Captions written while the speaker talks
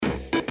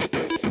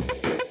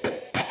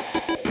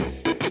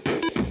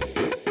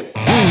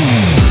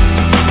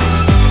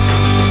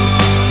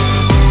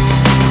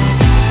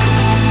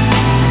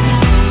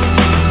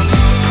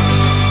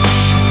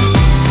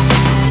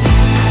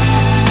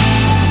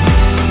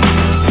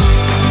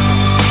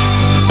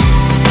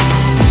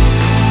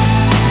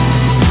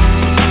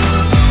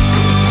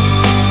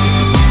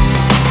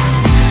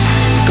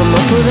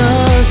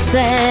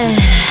ser,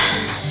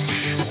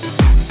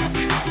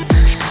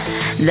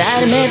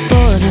 darme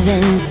por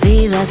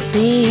vencido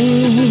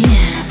así.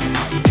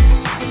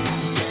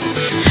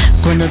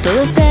 Cuando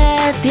todo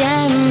este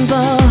tiempo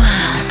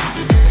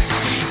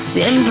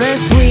siempre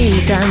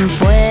fui tan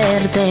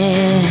fuerte,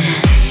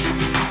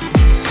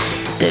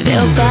 te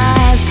veo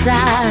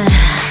pasar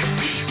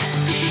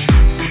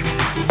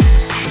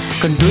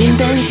con tu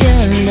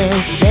intención de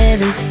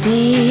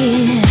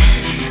seducir.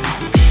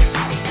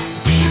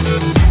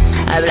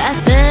 Hablas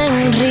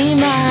en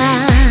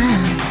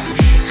rimas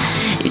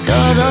y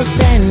todo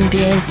se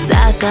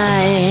empieza a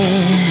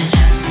caer.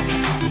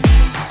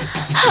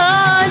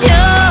 Oh,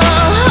 yo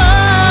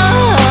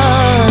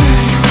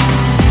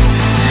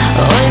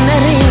hoy me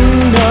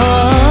rindo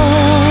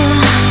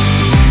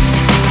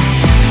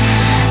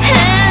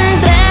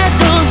entre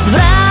tus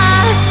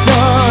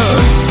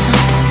brazos.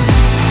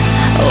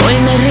 Hoy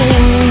me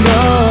rindo.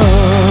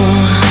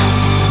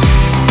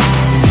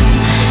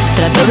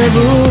 Trato de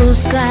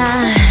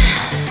buscar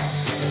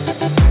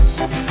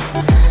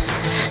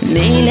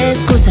mil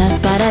excusas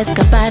para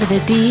escapar de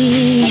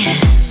ti,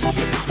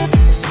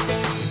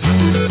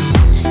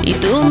 y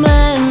tú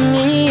me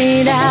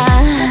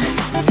miras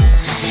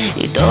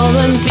y todo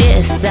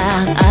empieza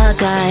a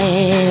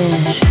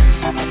caer.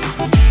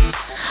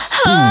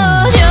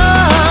 Oh, yo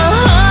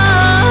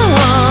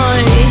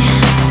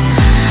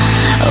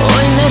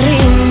hoy me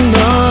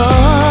rindo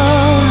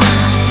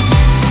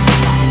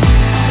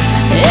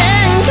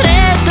entre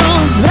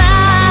tus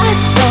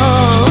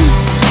brazos.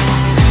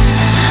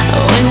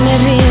 Hoy me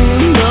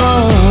rindo.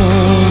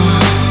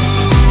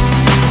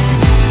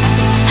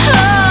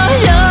 Oh,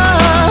 yo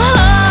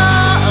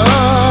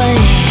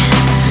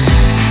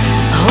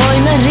hoy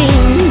me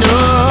rindo.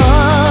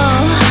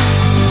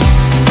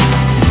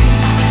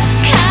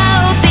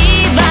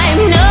 Cautiva,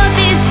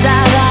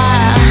 hipnotizada.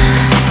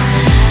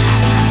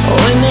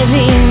 Hoy me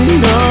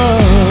rindo.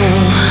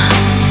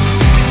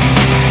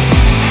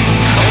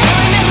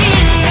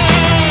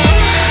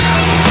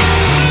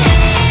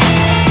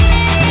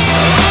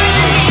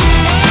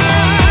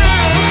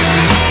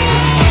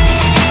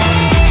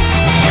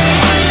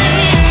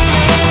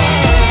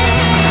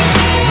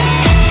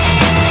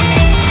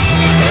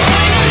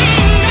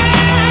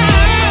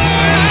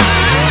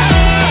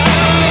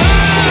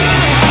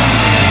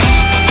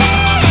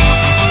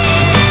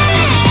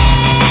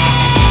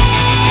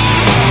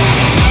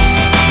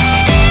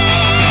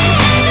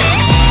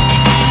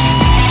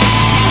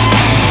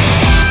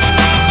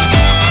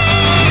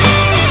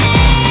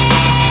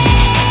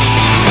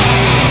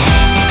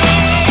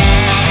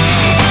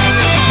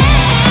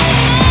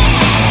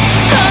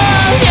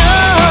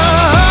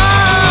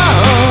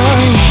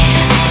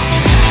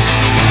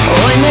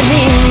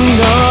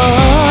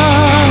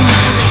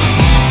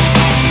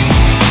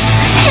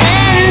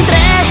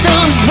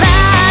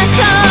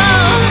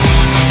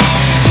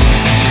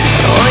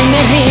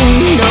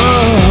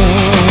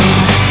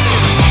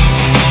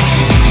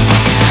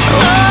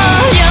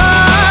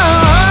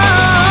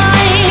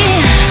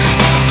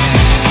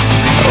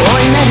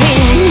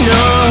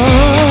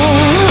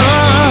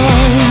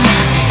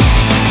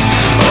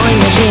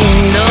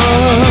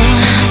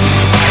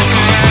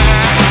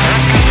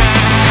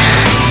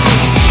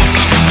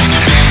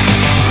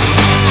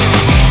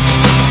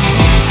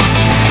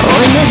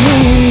 Hoy me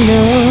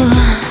rindo.